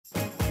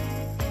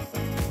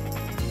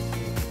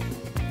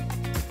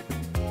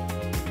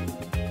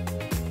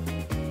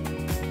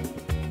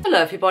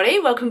Hello everybody,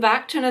 welcome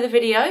back to another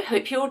video.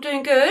 Hope you're all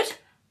doing good.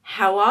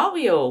 How are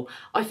we all?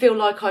 I feel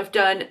like I've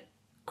done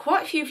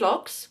quite a few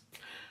vlogs,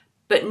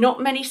 but not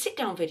many sit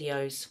down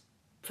videos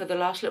for the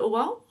last little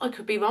while. I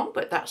could be wrong,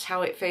 but that's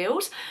how it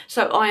feels.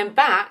 So I am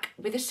back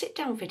with a sit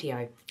down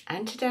video.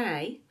 And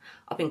today,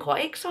 I've been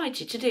quite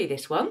excited to do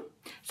this one.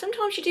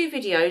 Sometimes you do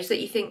videos that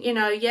you think, you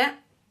know, yeah,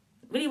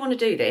 really want to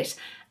do this.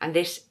 And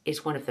this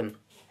is one of them.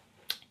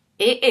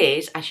 It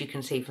is, as you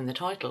can see from the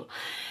title,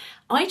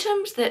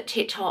 items that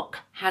TikTok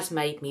has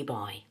made me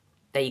buy.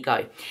 There you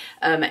go.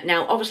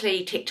 Now,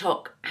 obviously,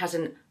 TikTok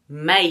hasn't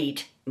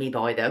made me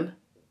buy them,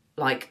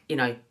 like, you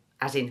know,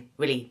 as in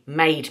really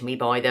made me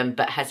buy them,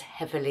 but has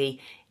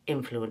heavily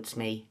influenced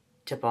me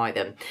to buy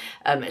them.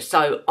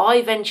 So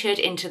I ventured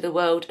into the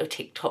world of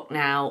TikTok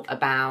now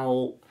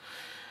about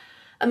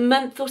a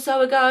month or so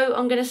ago,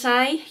 I'm going to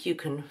say. You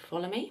can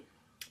follow me.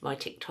 My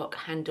TikTok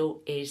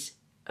handle is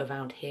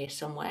around here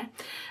somewhere.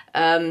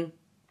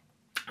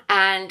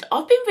 And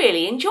I've been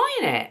really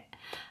enjoying it.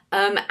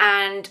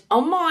 And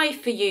on my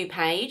For You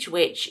page,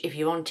 which if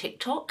you're on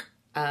TikTok,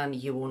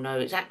 you will know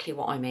exactly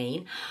what I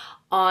mean.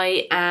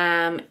 I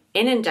am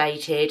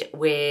inundated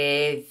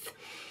with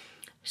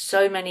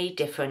so many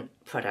different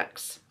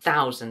products,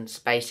 thousands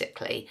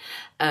basically.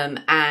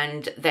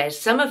 And there's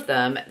some of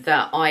them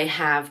that I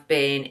have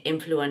been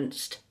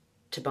influenced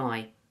to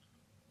buy.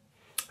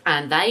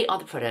 And they are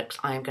the products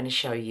I am going to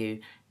show you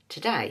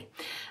today.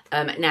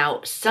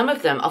 Now, some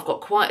of them, I've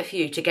got quite a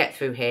few to get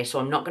through here, so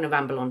I'm not going to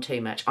ramble on too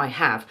much. I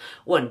have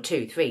 1,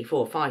 2, 3,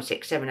 4, 5,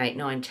 6, 7, 8,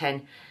 9,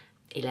 10,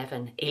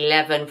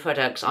 11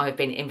 products I've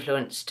been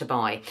influenced to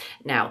buy.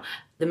 Now,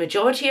 the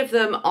majority of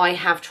them I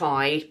have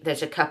tried.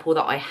 There's a couple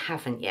that I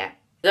haven't yet.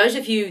 Those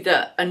of you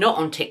that are not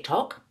on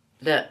TikTok,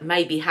 that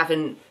maybe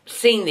haven't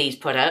seen these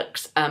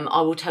products,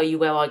 I will tell you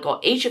where I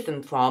got each of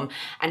them from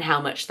and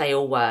how much they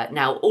all were.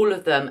 Now, all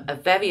of them are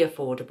very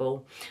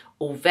affordable,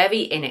 all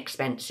very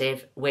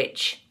inexpensive,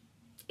 which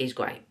is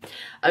great.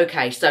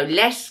 Okay, so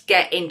let's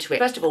get into it.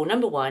 First of all,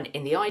 number one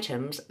in the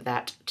items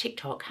that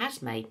TikTok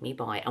has made me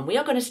buy. And we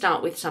are going to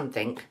start with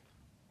something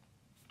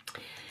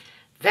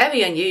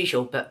very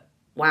unusual, but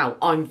wow,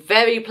 I'm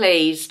very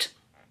pleased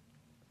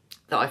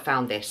that I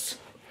found this.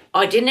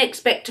 I didn't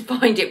expect to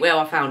find it where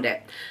I found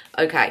it.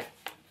 Okay,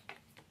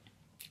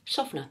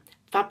 softener,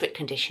 fabric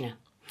conditioner.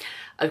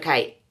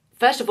 Okay,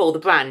 first of all, the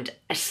brand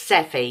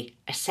Essevi.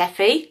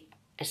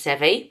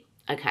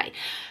 Okay,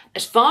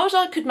 as far as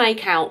I could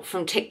make out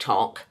from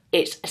TikTok,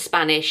 it's a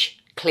Spanish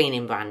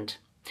cleaning brand.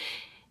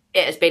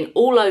 It has been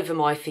all over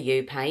my For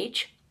You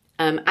page,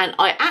 and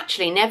I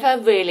actually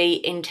never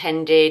really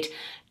intended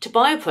to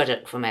buy a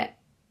product from it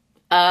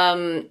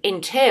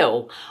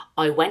until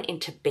I went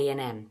into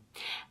B&M.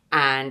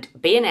 And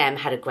B&M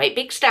had a great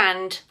big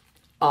stand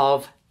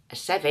of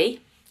Essevi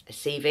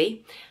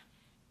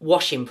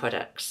washing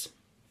products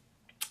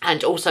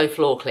and also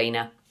floor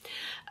cleaner.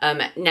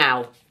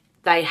 Now,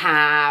 they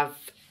have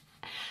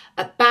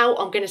about,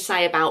 I'm going to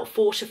say about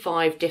 4 to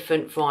 5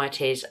 different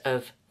varieties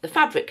of the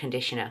fabric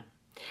conditioner.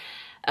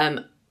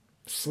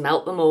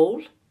 Smelt them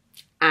all.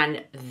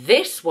 And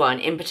this one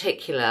in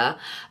particular,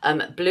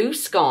 Blue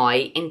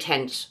Sky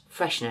Intense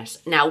Freshness.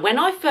 Now, when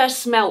I first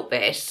smelt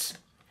this,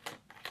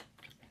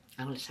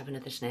 oh, let's have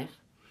another sniff.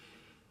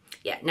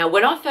 Yeah, now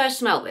when I first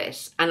smelt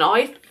this, and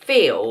I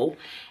feel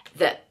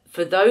that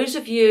for those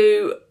of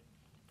you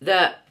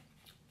that,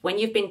 when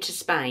you've been to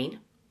Spain,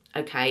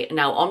 okay,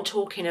 now I'm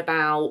talking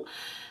about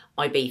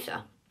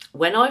Ibiza.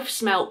 When I've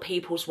smelt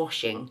people's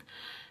washing,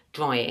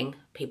 drying,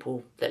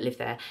 people that live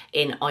there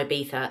in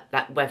Ibiza,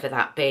 that whether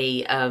that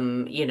be,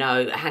 you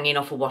know, hanging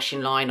off a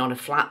washing line on a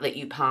flat that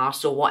you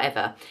pass or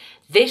whatever,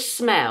 this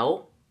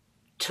smell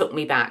took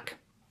me back.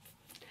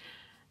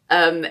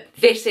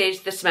 This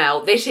is the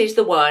smell. This is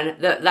the one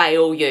that they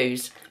all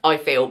use, I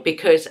feel,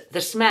 because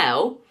the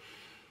smell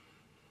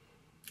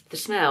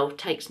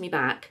takes me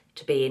back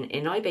to being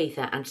in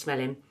Ibiza and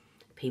smelling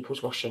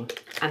people's washing,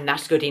 and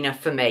that's good enough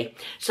for me.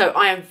 So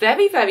I am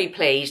very, very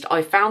pleased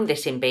I found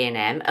this in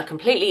B&M, a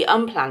completely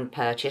unplanned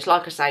purchase.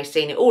 Like I say,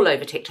 seen it all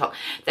over TikTok.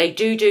 They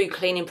do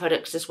cleaning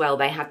products as well.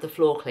 They have the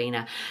floor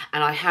cleaner,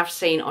 and I have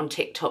seen on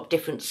TikTok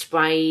different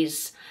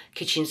sprays,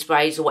 kitchen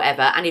sprays or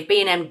whatever, and if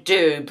B&M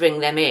do bring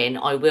them in,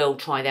 I will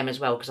try them as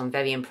well, because I'm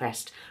very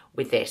impressed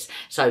with this.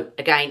 So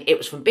again, it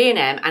was from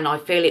B&M, and I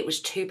feel it was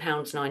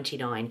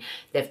 £2.99.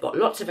 They've got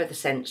lots of other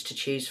scents to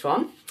choose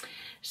from.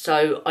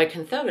 So I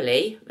can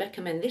thoroughly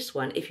recommend this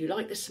one if you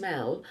like the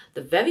smell,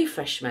 the very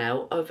fresh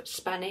smell of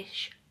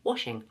Spanish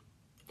washing.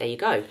 There you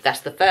go.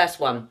 That's the first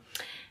one.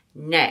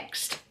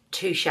 Next,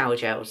 2 shower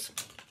gels.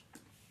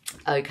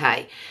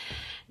 Okay.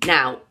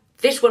 Now,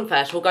 this one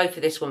first. We'll go for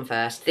this one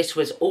first. This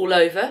was all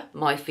over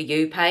my For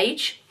You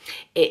page.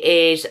 It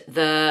is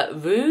the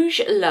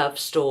Rouge Love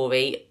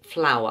Story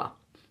Flower.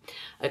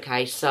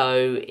 Okay,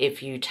 so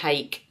if you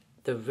take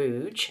the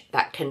rouge,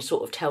 that can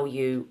sort of tell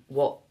you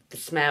what the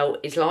smell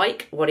is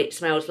like, what it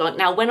smells like.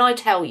 Now, when I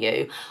tell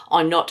you,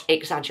 I'm not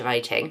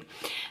exaggerating,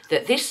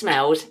 that this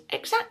smells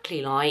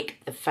exactly like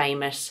the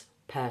famous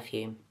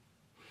perfume.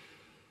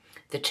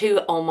 The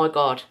two, oh my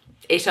God,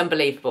 It's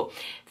unbelievable.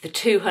 The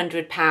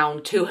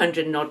 £200,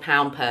 200 and odd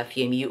pound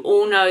perfume. You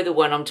all know the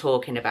one I'm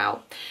talking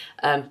about.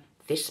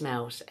 This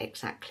smells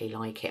exactly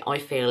like it. I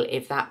feel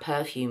if that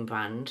perfume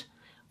brand,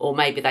 or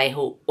maybe they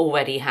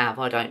already have,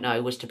 I don't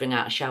know, was to bring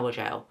out a shower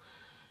gel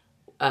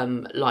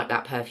like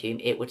that perfume,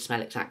 it would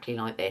smell exactly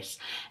like this.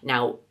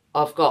 Now,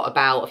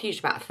 I've used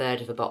about a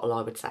third of a bottle,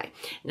 I would say.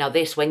 Now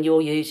this, when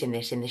you're using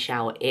this in the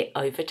shower, it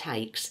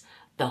overtakes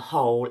the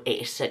whole.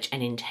 It is such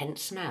an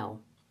intense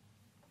smell.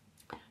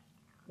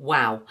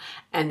 Wow.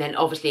 And then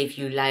obviously if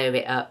you layer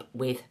it up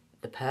with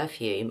the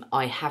perfume,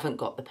 I haven't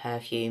got the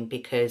perfume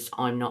because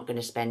I'm not going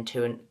to spend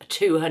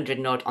 200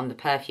 and odd on the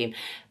perfume,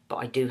 but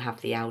I do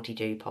have the Aldi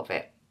dupe of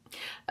it.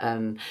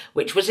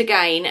 Which was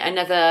again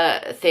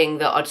another thing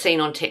that I'd seen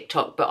on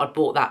TikTok, but I'd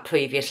bought that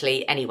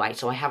previously anyway,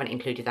 so I haven't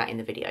included that in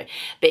the video.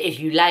 But if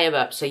you layer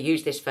up, so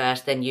use this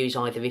first, then use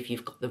either if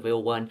you've got the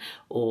real one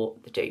or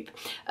the dupe.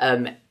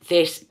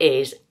 This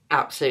is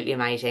absolutely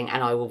amazing,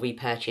 and I will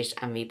repurchase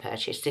and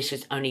repurchase. This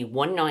was only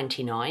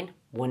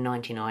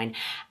 £1.99,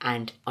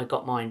 and I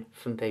got mine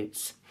from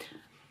Boots.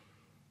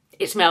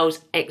 It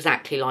smells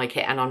exactly like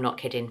it, and I'm not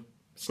kidding.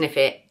 Sniff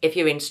it if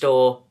you're in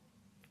store.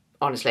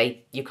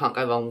 Honestly, you can't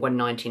go wrong.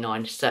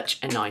 £1.99, such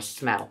a nice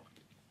smell.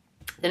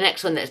 The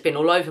next one that's been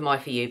all over my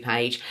For You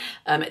page,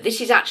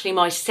 this is actually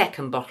my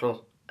second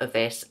bottle of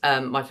this.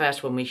 My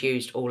first one was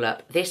used all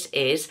up. This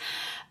is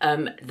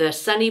the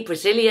Sunny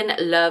Brazilian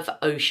Love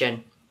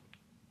Ocean.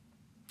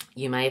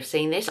 You may have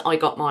seen this. I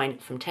got mine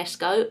from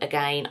Tesco.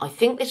 Again, I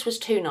think this was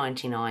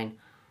 £2.99.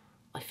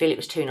 I feel it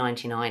was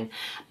 £2.99.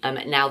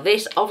 Now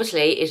this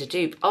obviously is a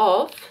dupe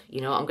of,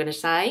 you know what I'm going to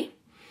say?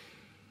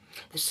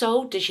 The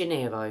Sol de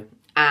Janeiro.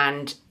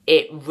 And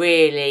it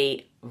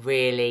really,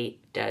 really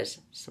does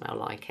smell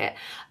like it.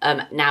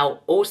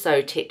 Now,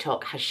 also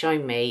TikTok has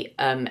shown me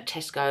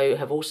Tesco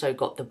have also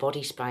got the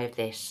body spray of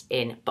this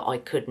in, but I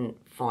couldn't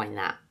find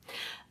that.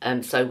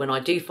 So when I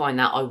do find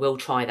that, I will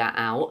try that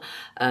out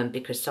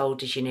because Sol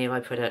de Janeiro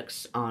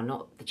products are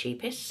not the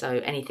cheapest. So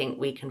anything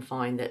we can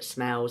find that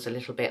smells a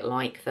little bit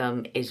like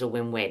them is a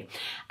win-win.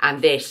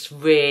 And this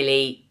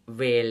really,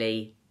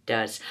 really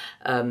does.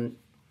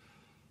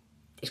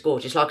 It's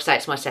gorgeous. Like I say,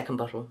 it's my second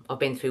bottle. I've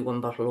been through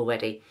one bottle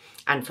already.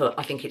 And for,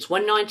 I think it's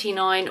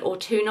 £1.99 or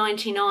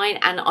 £2.99.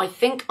 And I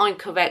think I'm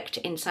correct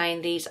in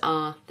saying these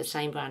are the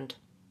same brand.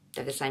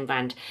 They're the same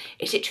brand.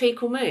 Is it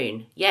Treacle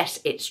Moon? Yes,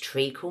 it's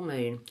Treacle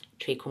Moon.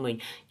 Treacle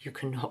Moon. You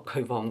cannot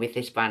go wrong with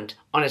this brand.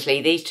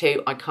 Honestly, these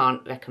two I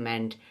can't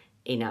recommend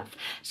enough.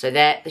 So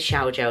they're the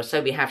shower gels.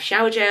 So we have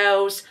shower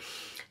gels,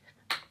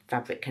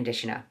 fabric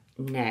conditioner.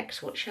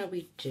 Next, what shall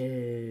we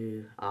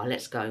do? Oh,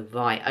 let's go.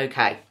 Right,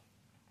 okay.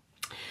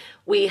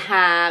 We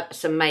have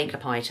some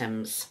makeup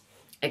items.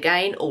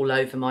 Again, all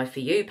over my For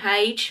You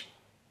page.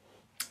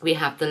 We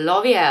have the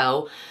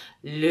L'Oreal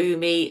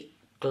Lumi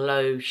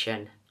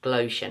Glotion.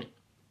 There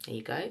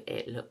you go.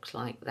 It looks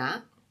like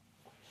that.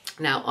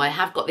 Now, I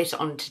have got this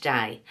on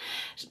today.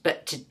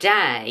 But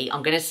today,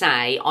 I'm going to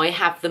say, I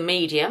have the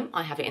medium.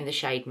 I have it in the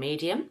shade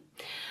medium.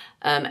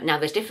 Now,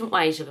 there's different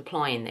ways of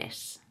applying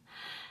this.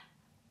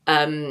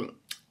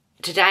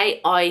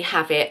 Today, I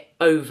have it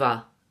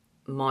over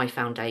my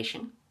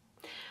foundation.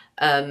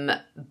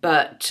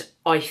 But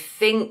I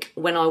think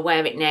when I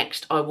wear it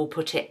next, I will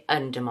put it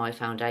under my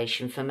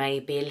foundation for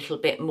maybe a little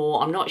bit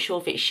more. I'm not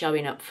sure if it's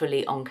showing up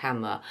fully on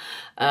camera,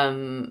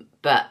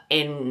 but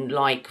in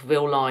like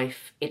real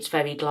life, it's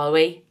very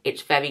glowy.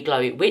 It's very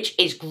glowy, which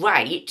is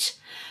great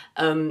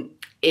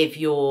if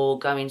you're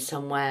going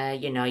somewhere,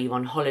 you know, you're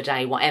on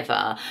holiday,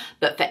 whatever.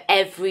 But for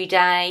every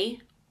day,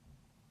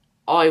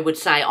 I would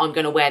say I'm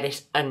going to wear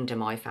this under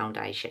my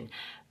foundation.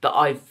 But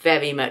I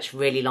very much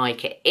really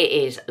like it. It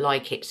is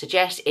like it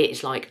suggests. It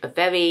is like a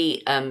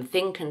very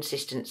thin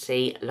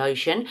consistency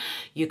lotion.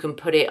 You can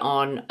put it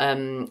on,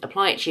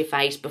 apply it to your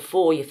face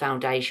before your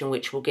foundation,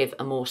 which will give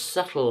a more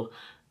subtle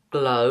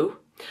glow.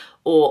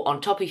 Or on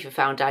top of your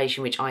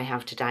foundation, which I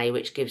have today,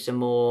 which gives a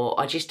more,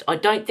 I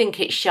don't think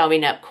it's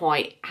showing up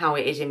quite how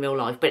it is in real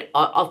life, but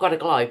I've got a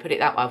glow, put it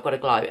that way, I've got a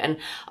glow, and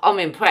I'm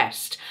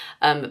impressed.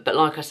 But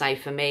like I say,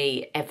 for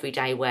me,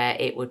 everyday wear,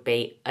 it would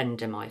be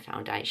under my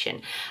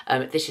foundation.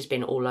 This has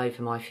been all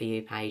over my For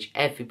You page.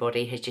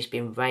 Everybody has just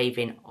been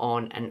raving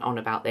on and on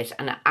about this,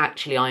 and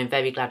actually I am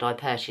very glad I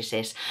purchased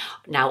this.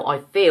 Now, I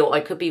feel, I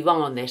could be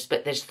wrong on this,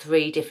 but there's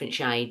 3 different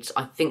shades.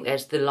 I think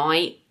there's the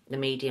light, the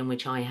medium,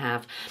 which I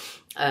have,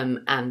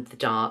 and the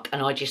dark,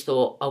 and I just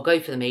thought I'll go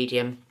for the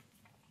medium.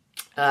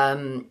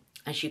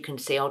 As you can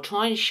see, I'll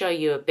try and show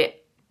you a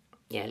bit,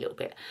 yeah, a little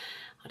bit.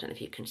 I don't know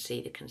if you can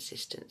see the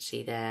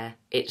consistency there.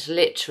 It's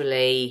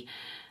literally,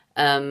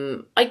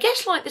 I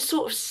guess like the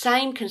sort of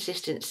same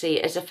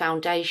consistency as a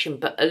foundation,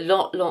 but a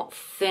lot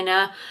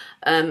thinner.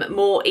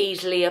 more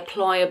easily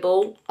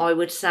applicable, I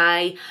would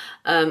say,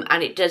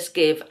 and it does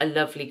give a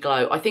lovely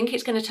glow. I think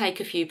it's going to take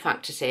a few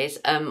practices.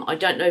 I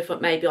don't know if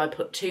maybe I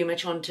put too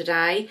much on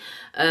today.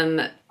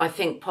 I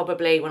think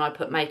probably when I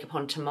put makeup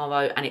on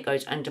tomorrow and it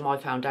goes under my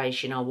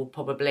foundation, I will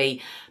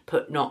probably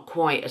put not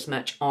quite as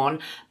much on,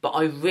 but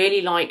I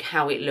really like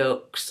how it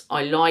looks.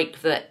 I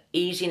like the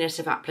easiness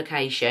of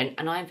application,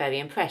 and I'm very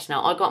impressed.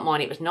 Now, I got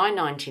mine, it was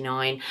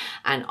 £9.99,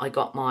 and I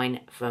got mine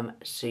from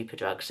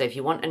Superdrug. So if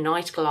you want a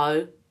nice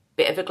glow,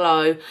 bit of a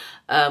glow,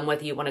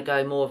 whether you want to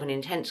go more of an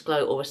intense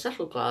glow or a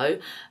subtle glow,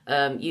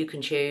 you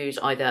can choose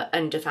either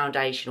under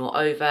foundation or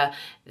over,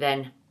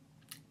 then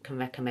can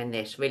recommend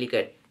this. Really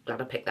good.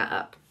 Glad I picked that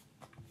up.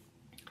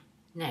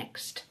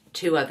 Next,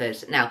 two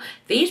others. Now,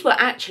 these were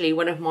actually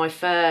one of my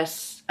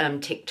first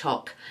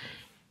TikTok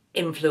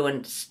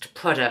influenced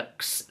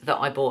products that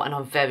I bought, and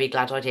I'm very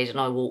glad I did, and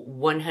I will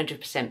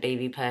 100%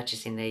 be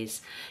repurchasing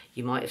these.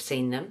 You might have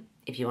seen them.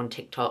 If you're on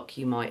TikTok,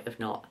 you might have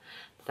not.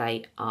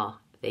 They are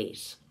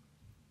these.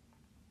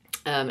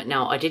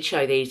 Now, I did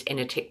show these in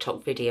a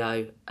TikTok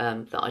video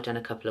that I'd done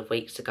a couple of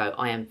weeks ago.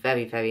 I am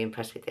very, very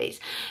impressed with these.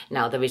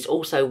 Now, there is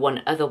also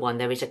one other one.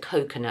 There is a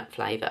coconut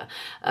flavour,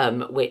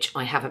 which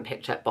I haven't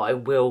picked up, but I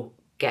will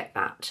get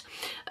that.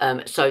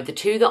 So the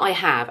two that I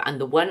have,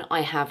 and the one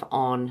I have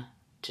on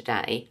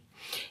today,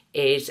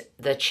 is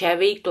the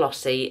Cherry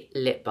Glossy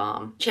Lip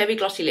Balm. Cherry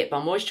Glossy Lip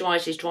Balm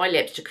moisturises dry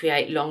lips to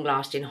create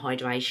long-lasting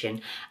hydration,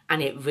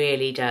 and it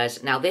really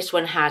does. Now, this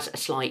one has a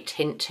slight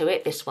tint to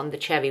it, this one, the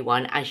cherry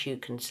one, as you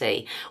can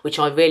see, which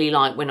I really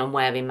like when I'm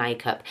wearing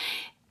makeup.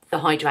 The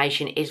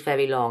hydration is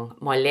very long.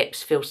 My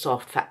lips feel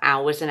soft for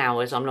hours and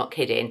hours. I'm not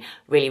kidding.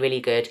 Really, really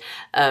good.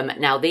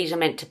 Now, these are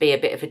meant to be a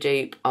bit of a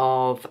dupe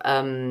of,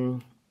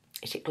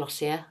 is it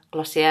Glossier?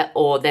 Glossier?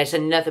 Or there's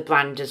another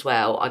brand as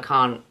well. I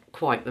can't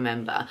quite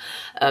remember.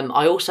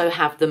 I also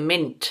have the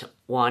mint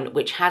one,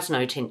 which has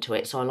no tint to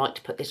it, so I like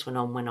to put this one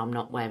on when I'm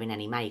not wearing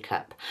any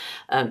makeup.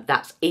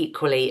 That's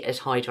equally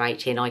as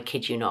hydrating, I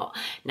kid you not.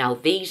 Now,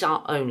 these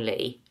are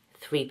only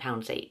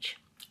 £3 each.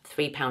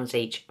 £3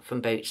 each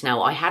from Boots.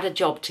 Now, I had a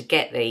job to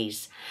get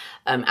these,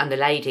 and the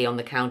lady on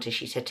the counter,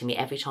 she said to me,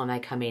 every time they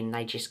come in,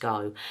 they just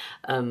go.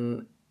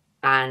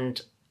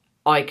 And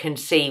I can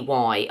see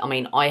why. I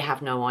mean, I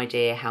have no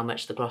idea how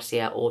much the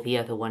Glossier or the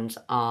other ones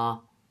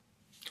are.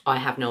 I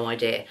have no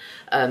idea,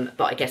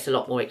 but I guess a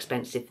lot more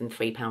expensive than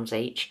 £3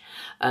 each,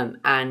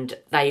 and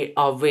they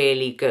are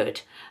really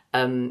good.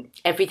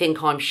 Everything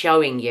I'm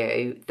showing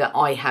you that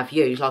I have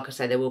used, like I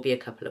say, there will be a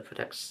couple of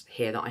products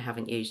here that I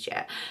haven't used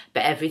yet,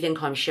 but everything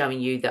I'm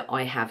showing you that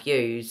I have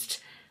used,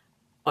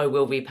 I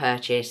will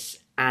repurchase,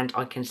 and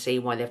I can see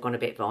why they've gone a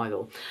bit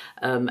viral.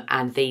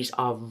 And these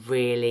are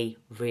really,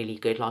 really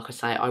good. Like I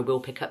say, I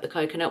will pick up the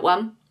coconut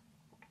one.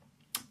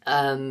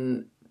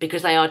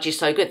 Because they are just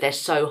so good. They're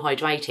so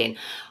hydrating.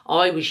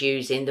 I was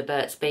using the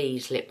Burt's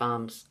Bees lip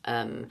balms,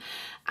 and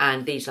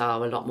these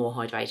are a lot more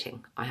hydrating,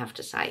 I have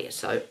to say.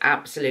 So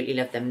absolutely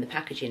love them. The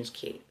packaging's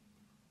cute,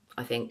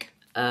 I think.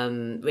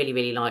 Really,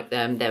 really like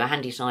them. They're a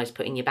handy size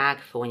put in your bag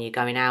for when you're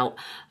going out.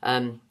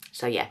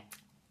 So yeah,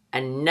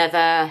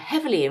 another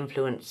heavily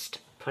influenced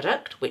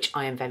product, which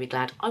I am very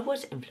glad I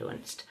was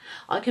influenced.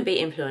 I can be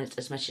influenced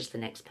as much as the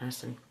next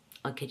person.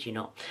 I kid you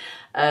not.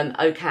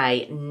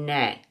 Okay,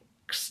 next.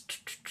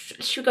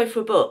 Should we go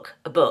for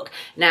a book?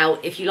 Now,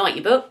 if you like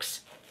your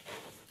books,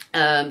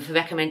 for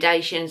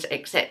recommendations,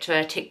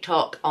 etc.,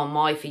 TikTok on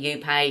my For You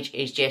page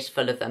is just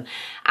full of them.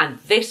 And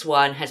this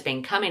one has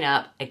been coming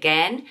up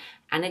again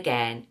and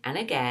again and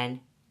again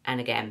and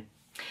again.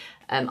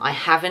 I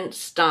haven't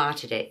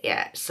started it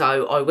yet,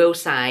 so I will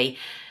say,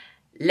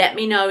 let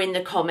me know in the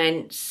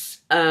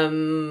comments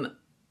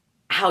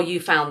how you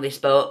found this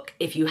book,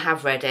 if you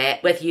have read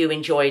it, whether you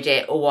enjoyed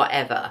it or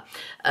whatever.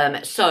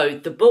 So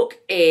the book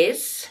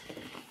is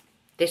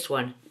this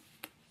one,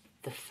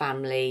 The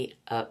Family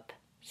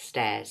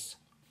Upstairs.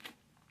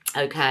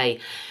 Okay,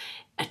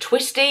 a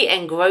twisty,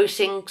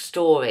 engrossing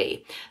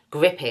story,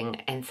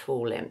 gripping,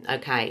 enthralling.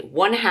 Okay,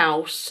 one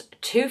house,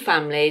 two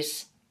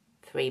families,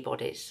 three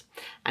bodies,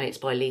 and it's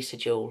by Lisa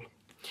Jewell.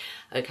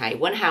 Okay,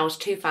 one house,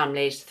 two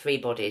families, three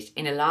bodies.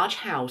 In a large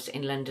house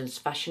in London's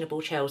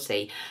fashionable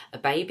Chelsea, a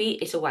baby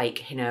is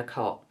awake in her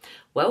cot.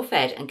 Well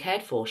fed and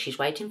cared for, she's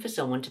waiting for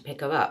someone to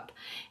pick her up.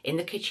 In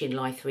the kitchen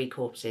lie three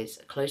corpses.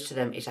 Close to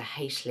them is a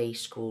hastily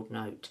scrawled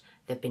note.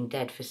 They've been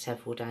dead for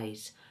several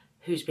days.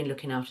 Who's been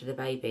looking after the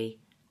baby?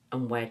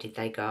 And where did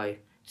they go?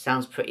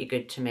 Sounds pretty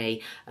good to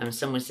me.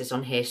 Someone says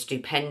on here,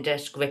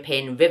 stupendous,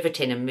 gripping,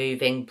 riveting and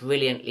moving,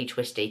 brilliantly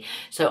twisty.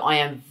 So I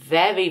am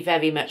very,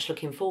 very much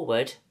looking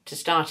forward to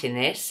starting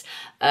this.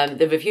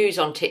 The reviews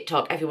on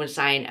TikTok, everyone's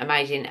saying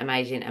amazing,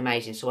 amazing,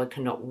 amazing. So I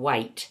cannot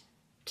wait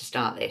to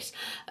start this.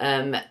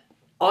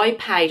 I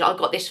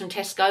got this from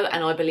Tesco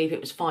and I believe it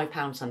was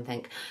 £5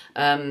 something.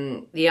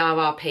 The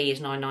RRP is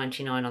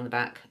 £9.99 on the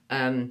back.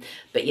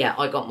 But yeah,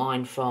 I got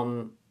mine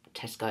from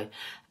Tesco.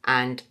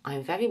 And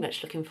I'm very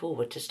much looking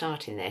forward to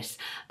starting this.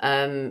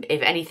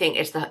 If anything,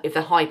 if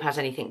the hype has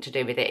anything to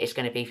do with it, it's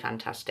going to be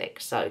fantastic.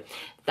 So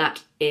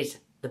that is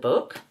the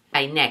book.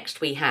 Okay, next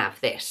we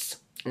have this.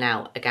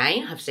 Now,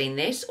 again, I've seen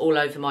this all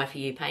over my For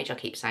You page. I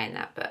keep saying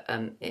that, but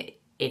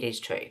it is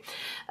true.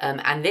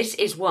 And this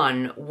is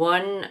one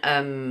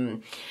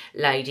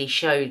lady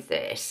showed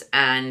this,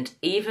 and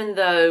even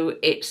though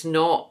it's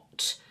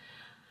not,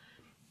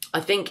 I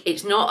think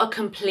it's not a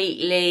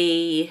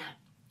completely,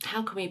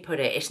 how can we put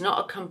it? It's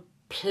not a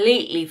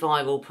completely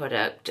viral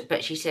product,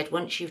 but she said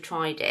once you've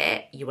tried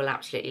it, you will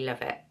absolutely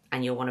love it.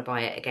 And you'll want to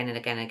buy it again and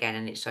again and again,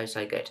 and it's so,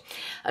 so good.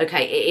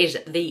 Okay, it is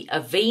the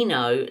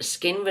Aveeno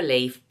Skin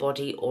Relief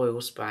Body Oil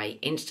Spray.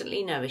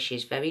 Instantly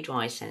nourishes very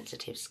dry,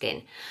 sensitive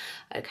skin.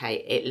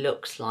 Okay, it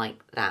looks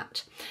like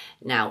that.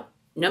 Now,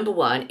 number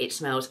one, it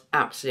smells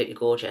absolutely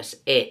gorgeous.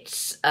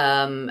 It's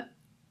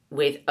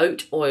with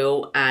oat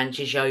oil and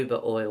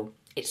jojoba oil.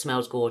 It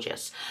smells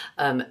gorgeous.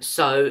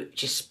 So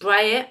just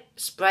spray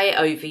it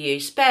over you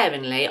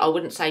sparingly. I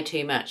wouldn't say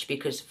too much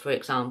because, for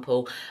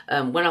example,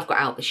 when I've got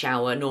out the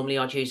shower, normally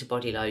I'd use a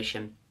body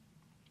lotion.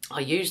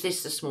 I used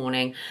this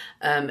morning,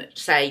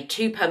 say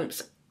 2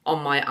 pumps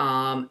on my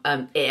arm.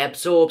 It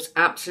absorbs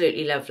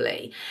absolutely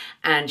lovely.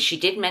 And she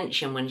did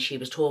mention when she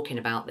was talking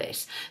about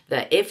this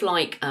that if,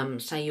 like,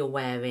 say you're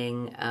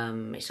wearing,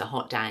 it's a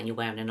hot day and you're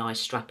wearing a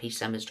nice strappy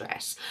summer's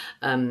dress,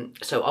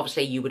 so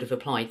obviously you would have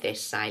applied this,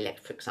 say,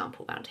 for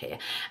example, around here,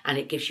 and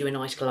it gives you a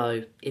nice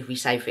glow. If we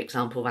say, for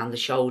example, around the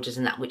shoulders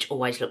and that, which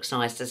always looks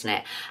nice, doesn't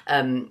it?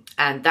 And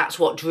that's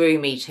what drew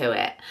me to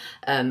it.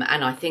 And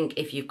I think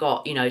if you've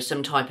got, you know,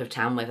 some type of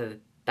tan, whether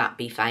that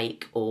be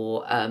fake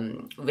or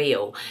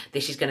real,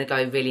 this is going to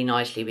go really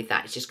nicely with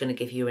that. It's just going to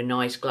give you a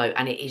nice glow,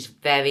 and it is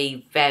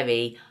very,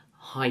 very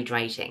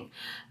hydrating.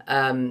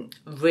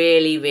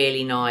 Really,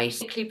 really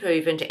nice. Clinically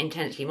proven to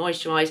intensely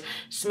moisturise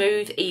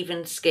smooth,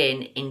 even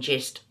skin in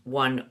just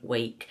 1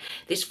 week.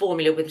 This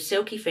formula with a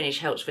silky finish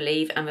helps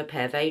relieve and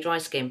repair very dry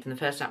skin from the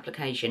first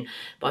application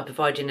by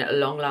providing a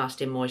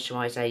long-lasting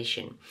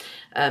moisturisation.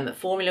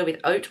 Formula with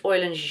oat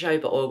oil and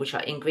jojoba oil, which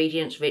are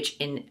ingredients rich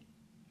in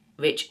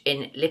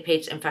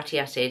lipids and fatty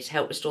acids,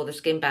 help restore the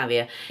skin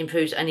barrier,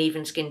 improves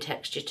uneven skin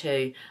texture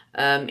too.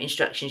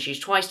 Instructions: use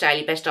twice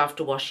daily, best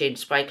after washing,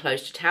 spray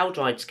close to towel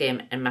dried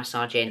skin and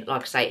massage in.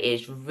 Like I say,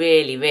 it is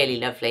really, really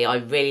lovely. I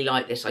really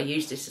like this. I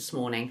used this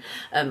morning.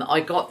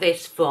 I got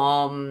this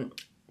from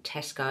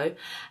Tesco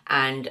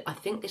and I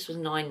think this was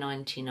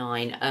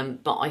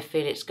 £9.99, but I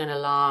feel it's going to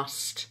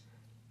last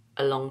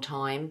a long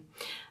time.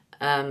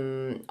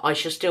 I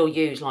shall still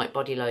use like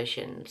body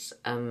lotions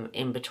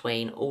in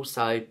between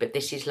also, but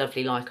this is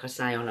lovely, like I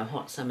say, on a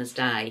hot summer's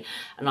day,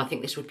 and I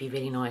think this would be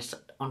really nice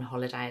on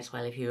holiday as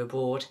well if you're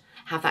abroad.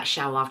 Have that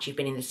shower after you've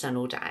been in the sun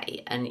all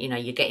day, and you know,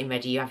 you're getting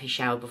ready, you have your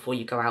shower before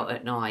you go out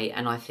at night,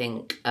 and I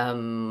think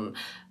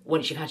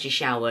once you've had your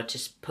shower,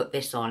 to put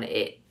this on,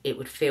 it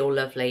would feel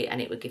lovely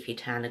and it would give your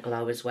tan a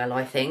glow as well,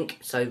 I think.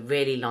 So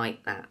really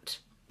like that.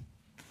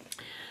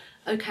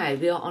 Okay,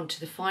 we are on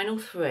to the final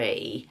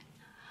 3.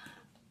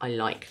 I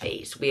like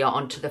these. We are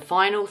on to the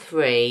final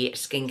 3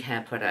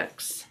 skincare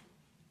products.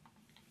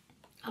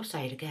 I'll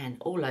say it again,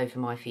 all over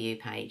my For You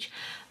page.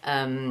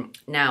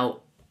 Now,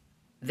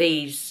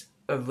 these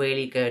are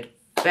really good,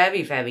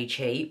 very, very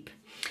cheap.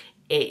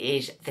 It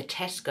is the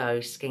Tesco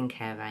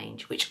skincare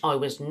range, which I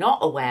was not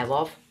aware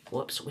of,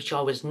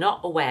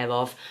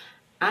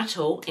 at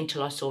all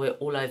until I saw it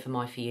all over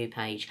my For You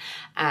page.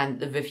 And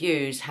the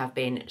reviews have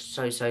been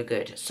so, so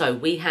good. So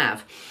we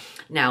have,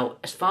 now,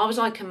 as far as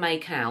I can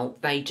make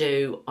out, they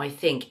do, I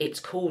think it's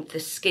called the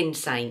Skin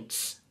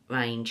Saints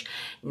range.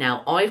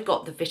 Now, I've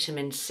got the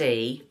vitamin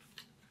C.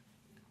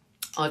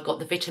 I've got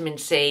the vitamin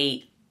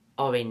C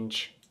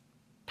orange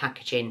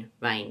packaging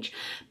range.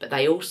 But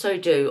they also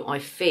do, I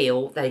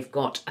feel, they've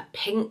got a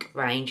pink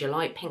range, a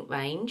light pink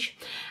range.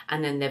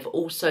 And then they've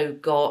also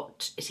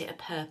got, is it a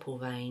purple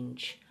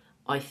range?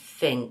 I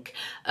think.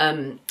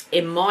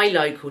 In my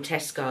local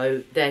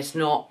Tesco,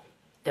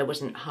 there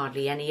wasn't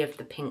hardly any of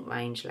the pink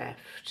range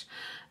left.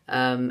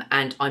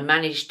 And I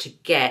managed to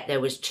get, there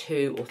was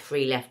 2 or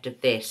 3 left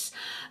of this.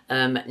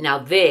 Now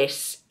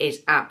this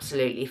is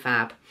absolutely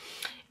fab.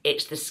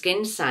 It's the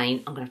Skin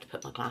Saint, I'm going to have to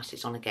put my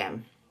glasses on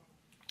again.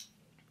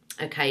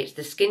 Okay, it's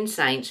the Skin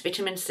Saints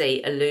Vitamin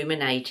C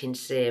Illuminating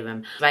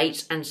Serum.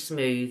 Great and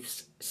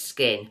smooths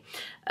skin.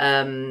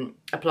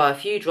 Apply a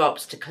few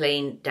drops to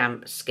clean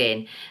damp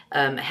skin.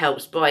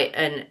 Helps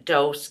brighten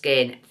dull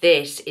skin.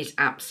 This is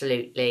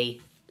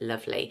absolutely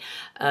lovely.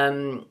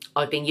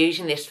 I've been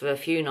using this for a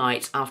few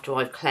nights after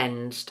I've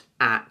cleansed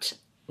at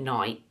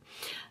night.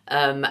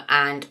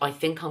 And I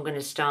think I'm going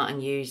to start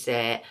and use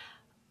it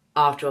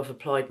after I've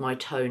applied my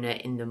toner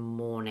in the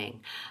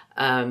morning.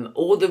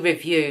 All the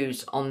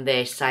reviews on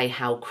this say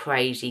how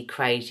crazy,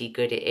 crazy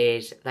good it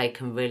is. They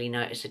can really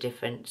notice a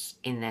difference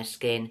in their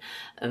skin,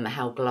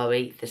 how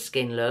glowy the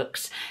skin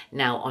looks.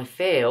 Now, I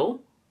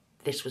feel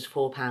this was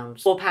 £4.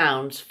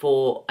 £4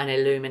 for an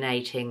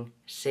illuminating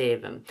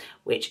serum,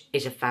 which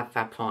is a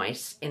fab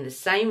price. In the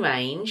same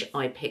range,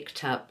 I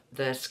picked up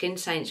the Skin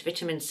Saints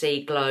Vitamin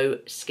C Glow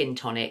Skin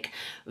Tonic,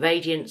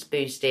 Radiance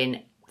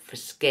Boosting for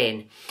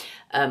Skin.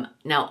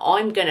 Now,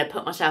 I'm going to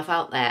put myself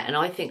out there, and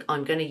I think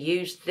I'm going to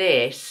use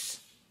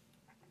this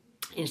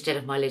instead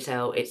of my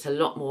Lizelle. It's a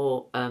lot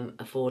more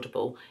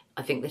affordable.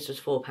 I think this was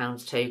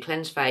 £4 too.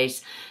 Cleanse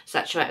face,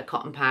 saturated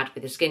cotton pad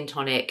with a skin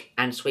tonic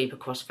and sweep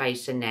across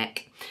face and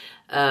neck.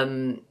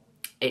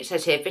 It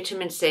says here,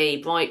 vitamin C,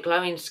 bright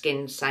glowing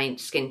skin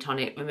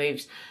tonic,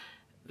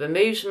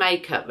 removes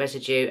makeup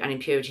residue and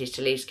impurities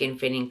to leave skin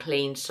feeling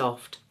clean,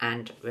 soft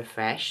and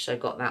refreshed. So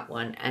got that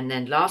one. And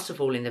then last of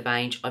all in the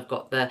range, I've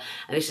got and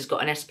this has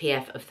got an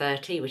SPF of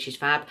 30, which is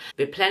fab.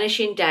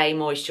 Replenishing Day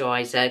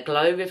Moisturiser,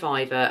 Glow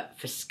Reviver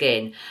for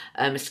skin.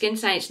 A Skin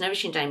Saints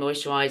Nourishing Day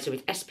Moisturiser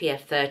with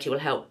SPF 30 will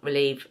help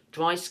relieve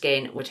dry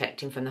skin,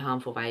 protecting from the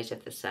harmful rays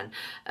of the sun.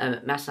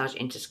 Massage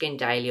into skin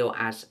daily or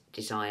as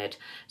desired.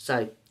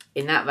 So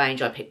in that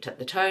range, I picked up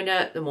the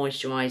toner, the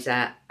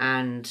moisturiser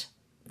and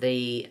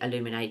the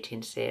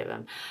illuminating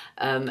serum.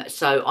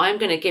 So I'm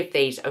going to give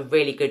these a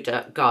really good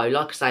go.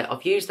 Like I say,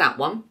 I've used that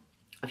one.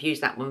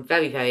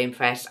 Very, very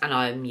impressed. And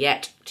I'm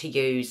yet to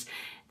use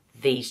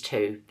these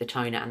two, the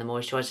toner and the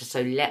moisturiser.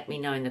 So let me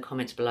know in the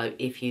comments below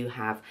if you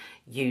have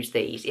used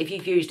these. If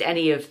you've used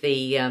any of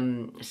the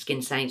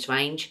Skin Saints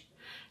range,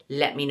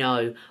 let me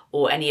know,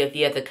 or any of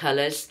the other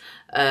colours.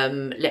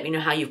 Let me know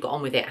how you've got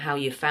on with it, how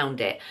you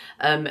found it.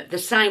 The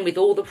same with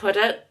all the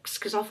products,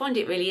 because I find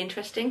it really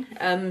interesting.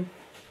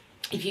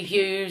 If you've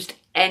used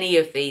any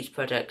of these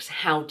products,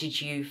 how did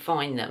you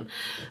find them?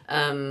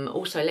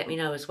 Also, let me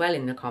know as well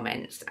in the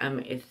comments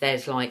if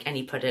there's like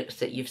any products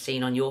that you've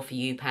seen on your For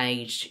You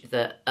page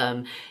that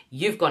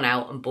you've gone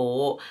out and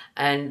bought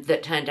and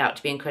that turned out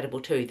to be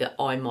incredible too, that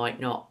I might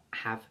not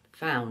have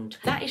found.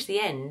 That is the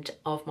end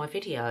of my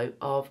video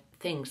of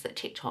things that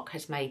TikTok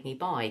has made me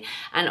buy.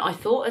 And I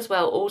thought as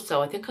well,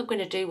 also, I think I'm going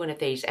to do one of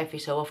these every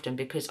so often,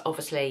 because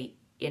obviously,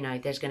 you know,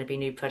 there's going to be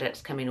new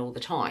products coming all the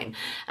time.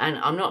 And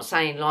I'm not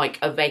saying like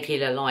a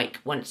regular, like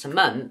once a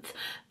month,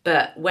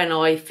 but when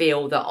I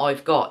feel that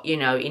I've got, you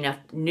know, enough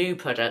new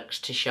products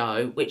to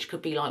show, which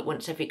could be like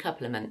once every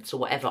couple of months or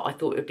whatever, I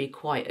thought it would be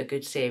quite a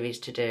good series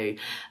to do.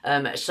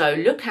 So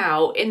look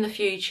out in the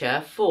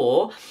future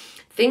for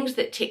things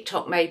that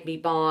TikTok made me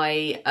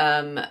buy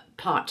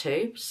part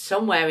 2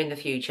 somewhere in the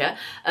future.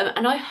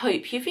 And I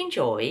hope you've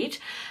enjoyed.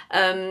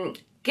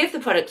 Give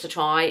the products a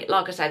try.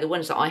 Like I say, the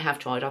ones that I have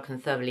tried, I can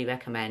thoroughly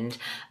recommend.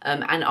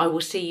 And I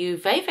will see you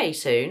very, very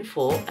soon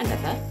for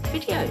another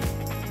video.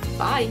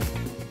 Bye.